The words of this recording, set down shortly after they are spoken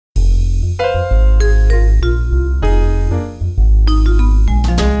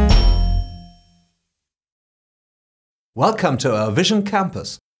Welcome to our Vision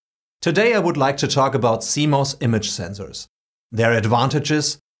Campus. Today I would like to talk about CMOS image sensors, their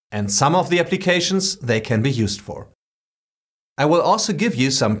advantages, and some of the applications they can be used for. I will also give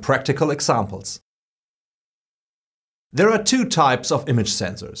you some practical examples. There are two types of image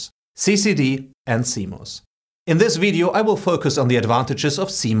sensors, CCD and CMOS. In this video I will focus on the advantages of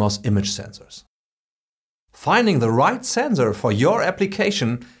CMOS image sensors. Finding the right sensor for your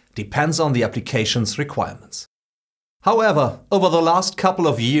application depends on the application's requirements. However, over the last couple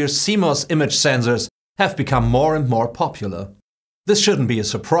of years, CMOS image sensors have become more and more popular. This shouldn't be a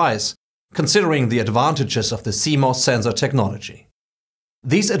surprise, considering the advantages of the CMOS sensor technology.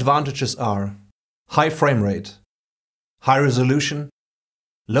 These advantages are high frame rate, high resolution,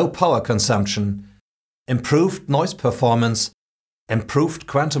 low power consumption, improved noise performance, improved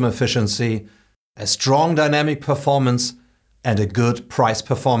quantum efficiency, a strong dynamic performance, and a good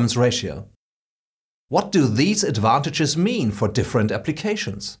price-performance ratio. What do these advantages mean for different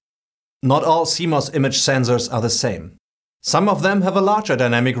applications? Not all CMOS image sensors are the same. Some of them have a larger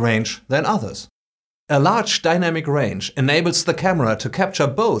dynamic range than others. A large dynamic range enables the camera to capture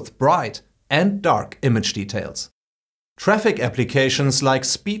both bright and dark image details. Traffic applications like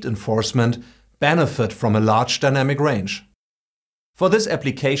speed enforcement benefit from a large dynamic range. For this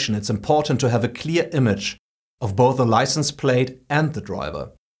application, it's important to have a clear image of both the license plate and the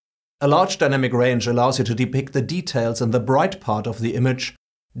driver. A large dynamic range allows you to depict the details in the bright part of the image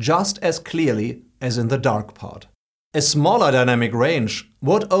just as clearly as in the dark part. A smaller dynamic range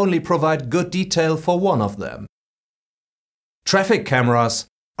would only provide good detail for one of them. Traffic cameras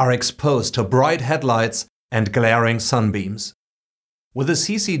are exposed to bright headlights and glaring sunbeams. With a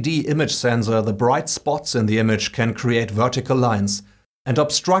CCD image sensor, the bright spots in the image can create vertical lines and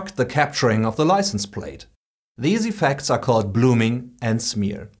obstruct the capturing of the license plate. These effects are called blooming and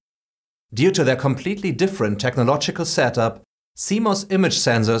smear. Due to their completely different technological setup, CMOS image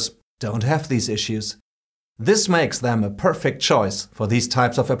sensors don't have these issues. This makes them a perfect choice for these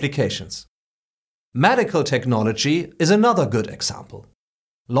types of applications. Medical technology is another good example.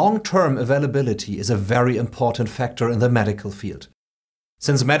 Long-term availability is a very important factor in the medical field,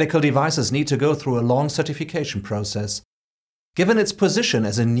 since medical devices need to go through a long certification process. Given its position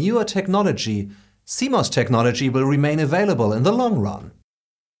as a newer technology, CMOS technology will remain available in the long run.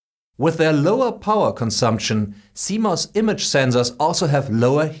 With their lower power consumption, CMOS image sensors also have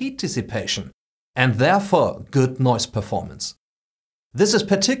lower heat dissipation and therefore good noise performance. This is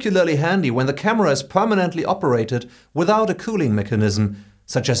particularly handy when the camera is permanently operated without a cooling mechanism,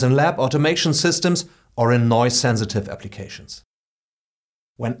 such as in lab automation systems or in noise-sensitive applications.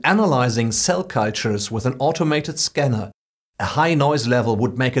 When analyzing cell cultures with an automated scanner, a high noise level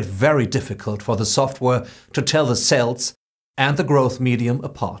would make it very difficult for the software to tell the cells and the growth medium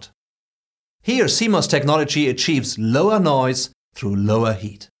apart. Here, CMOS technology achieves lower noise through lower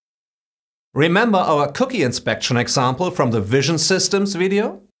heat. Remember our cookie inspection example from the Vision Systems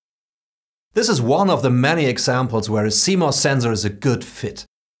video? This is one of the many examples where a CMOS sensor is a good fit.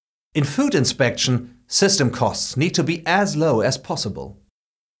 In food inspection, system costs need to be as low as possible.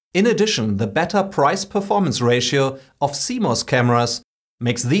 In addition, the better price-performance ratio of CMOS cameras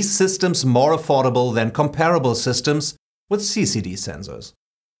makes these systems more affordable than comparable systems with CCD sensors.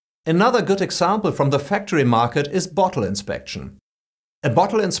 Another good example from the factory market is bottle inspection. A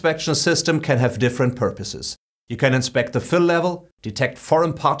bottle inspection system can have different purposes. You can inspect the fill level, detect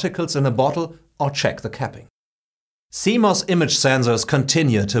foreign particles in a bottle, or check the capping. CMOS image sensors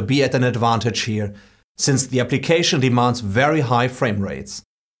continue to be at an advantage here, since the application demands very high frame rates.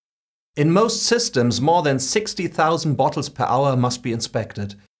 In most systems, more than 60,000 bottles per hour must be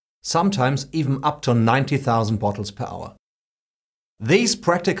inspected, sometimes even up to 90,000 bottles per hour. These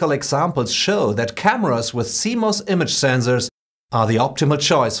practical examples show that cameras with CMOS image sensors are the optimal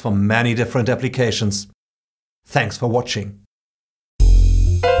choice for many different applications. Thanks for watching.